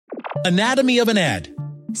Anatomy of an ad.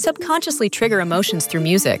 Subconsciously trigger emotions through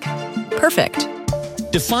music. Perfect.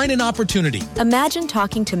 Define an opportunity. Imagine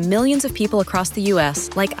talking to millions of people across the U.S.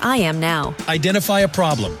 like I am now. Identify a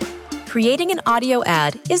problem. Creating an audio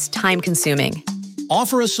ad is time-consuming.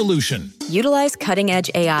 Offer a solution. Utilize cutting-edge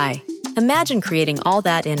AI. Imagine creating all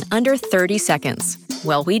that in under 30 seconds.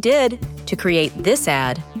 Well, we did to create this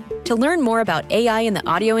ad. To learn more about AI in the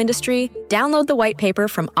audio industry, download the white paper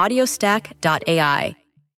from audiostack.ai.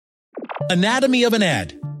 Anatomy of an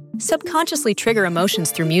ad. Subconsciously trigger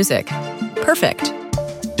emotions through music. Perfect.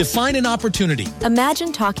 Define an opportunity.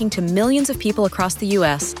 Imagine talking to millions of people across the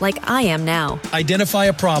U.S. like I am now. Identify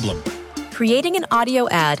a problem. Creating an audio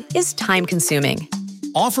ad is time-consuming.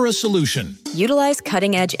 Offer a solution. Utilize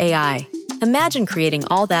cutting-edge AI. Imagine creating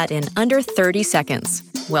all that in under 30 seconds.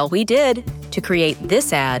 Well, we did to create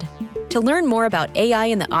this ad. To learn more about AI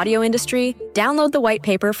in the audio industry, download the white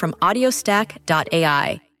paper from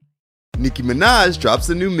audiostack.ai. Nicki Minaj drops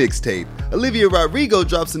a new mixtape, Olivia Rodrigo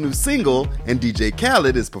drops a new single, and DJ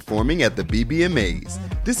Khaled is performing at the BBMAs.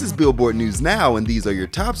 This is Billboard News Now, and these are your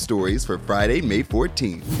top stories for Friday, May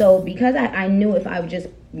 14th. So because I knew if I would just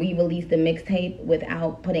re-release the mixtape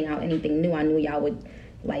without putting out anything new, I knew y'all would,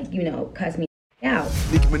 cuss me out.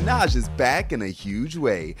 Nicki Minaj is back in a huge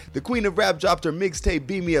way. The Queen of Rap dropped her mixtape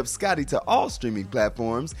Beam Me Up Scotty to all streaming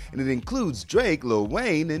platforms, and it includes Drake, Lil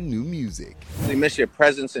Wayne, and new music. We miss your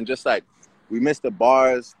presence and we miss the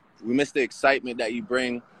bars, we miss the excitement that you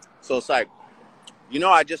bring. So it's I've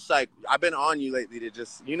been on you lately to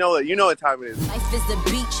just, you know what time it is. Life is a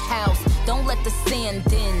beach house, don't let the sand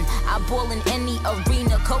in. I ball in any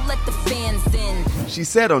arena, go let the fans in. She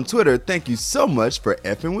said on Twitter, "Thank you so much for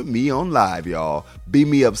effing with me on live, y'all.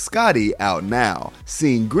 Beam Me Up Scotty out now.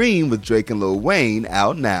 Seeing Green with Drake and Lil Wayne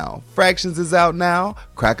out now. Fractions is out now.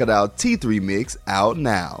 Crocodile Teeth remix out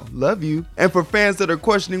now. Love you." And for fans that are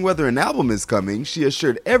questioning whether an album is coming, she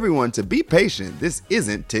assured everyone to be patient. This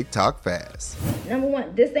isn't TikTok fast. Number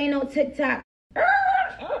one, this ain't no TikTok.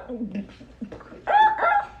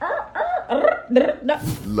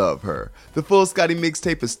 Love her. The full Scotty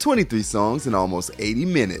mixtape is 23 songs in almost 80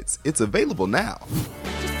 minutes. It's available now.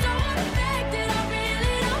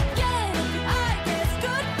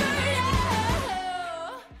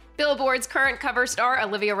 Billboard's current cover star,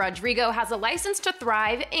 Olivia Rodrigo, has a license to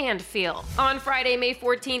thrive and feel. On Friday, May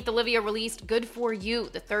 14th, Olivia released Good For You,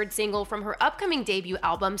 the third single from her upcoming debut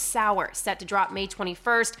album, Sour, set to drop May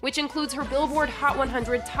 21st, which includes her Billboard Hot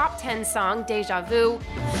 100 Top 10 song, Deja Vu,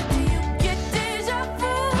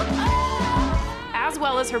 as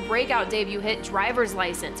well as her breakout debut hit, Driver's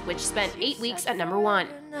License, which spent 8 weeks at number 1.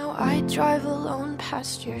 Now I drive alone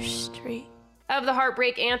past your street. Of the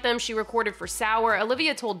heartbreak anthem she recorded for Sour,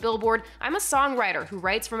 Olivia told Billboard, "I'm a songwriter who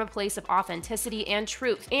writes from a place of authenticity and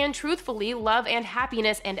truth. And truthfully, love and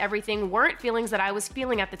happiness and everything weren't feelings that I was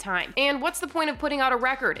feeling at the time. And what's the point of putting out a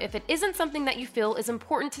record if it isn't something that you feel is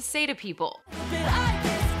important to say to people?"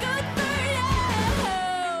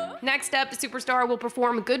 Next up, the superstar will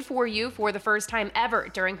perform Good For You for the first time ever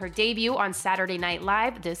during her debut on Saturday Night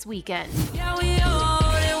Live this weekend.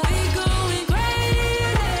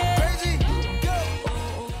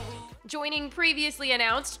 Joining previously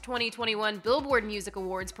announced 2021 Billboard Music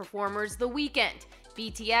Awards performers The Weeknd,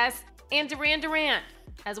 BTS, and Duran Duran,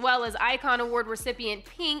 as well as Icon Award recipient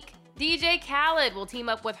Pink, DJ Khaled will team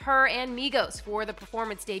up with her and Migos for the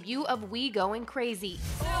performance debut of We Going Crazy.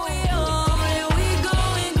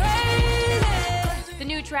 The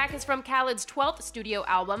new track is from Khaled's 12th studio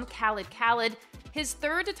album, Khaled, his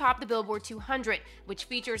third to top the Billboard 200, which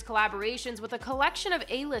features collaborations with a collection of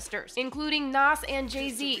A-listers, including Nas and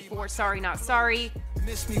Jay-Z for Sorry Not Sorry,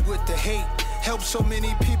 Miss me with the hate. Help so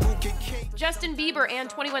many people get cake. Justin Bieber and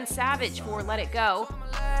 21 Savage for Let It Go,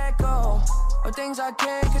 Let go of things I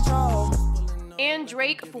can't control. and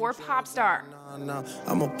Drake for Popstar. No,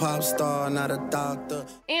 I'm a pop star, not a doctor.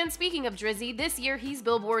 And speaking of Drizzy, this year he's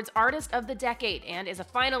Billboard's Artist of the Decade and is a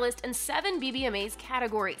finalist in 7 BBMA's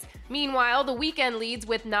categories. Meanwhile, The Weeknd leads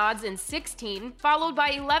with nods in 16, followed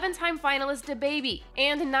by 11-time finalist DaBaby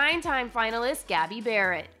and 9-time finalist Gabby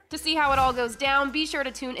Barrett. To see how it all goes down, be sure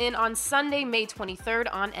to tune in on Sunday, May 23rd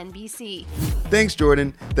on NBC. Thanks,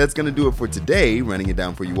 Jordan. That's going to do it for today. Running it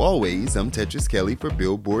down for you always, I'm Tetris Kelly for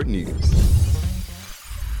Billboard News.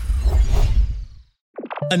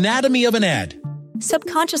 Anatomy of an ad.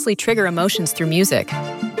 Subconsciously trigger emotions through music.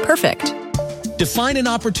 Perfect. Define an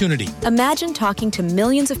opportunity. Imagine talking to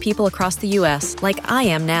millions of people across the U.S. like I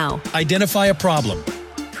am now. Identify a problem.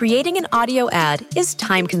 Creating an audio ad is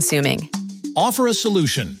time-consuming. Offer a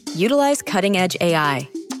solution. Utilize cutting-edge AI.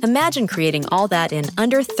 Imagine creating all that in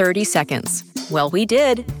under 30 seconds. Well, we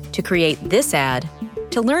did to create this ad.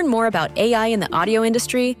 To learn more about AI in the audio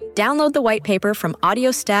industry, download the white paper from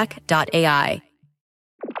audiostack.ai.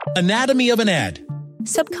 Anatomy of an ad.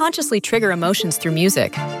 Subconsciously trigger emotions through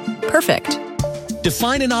music. Perfect.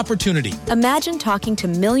 Define an opportunity. Imagine talking to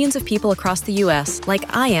millions of people across the U.S.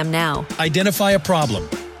 like I am now. Identify a problem.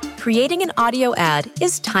 Creating an audio ad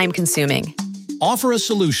is time-consuming. Offer a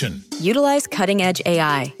solution. Utilize cutting-edge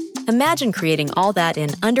AI. Imagine creating all that in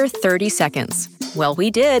under 30 seconds. Well,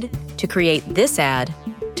 we did to create this ad.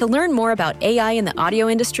 To learn more about AI in the audio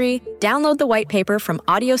industry, download the white paper from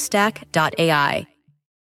audiostack.ai.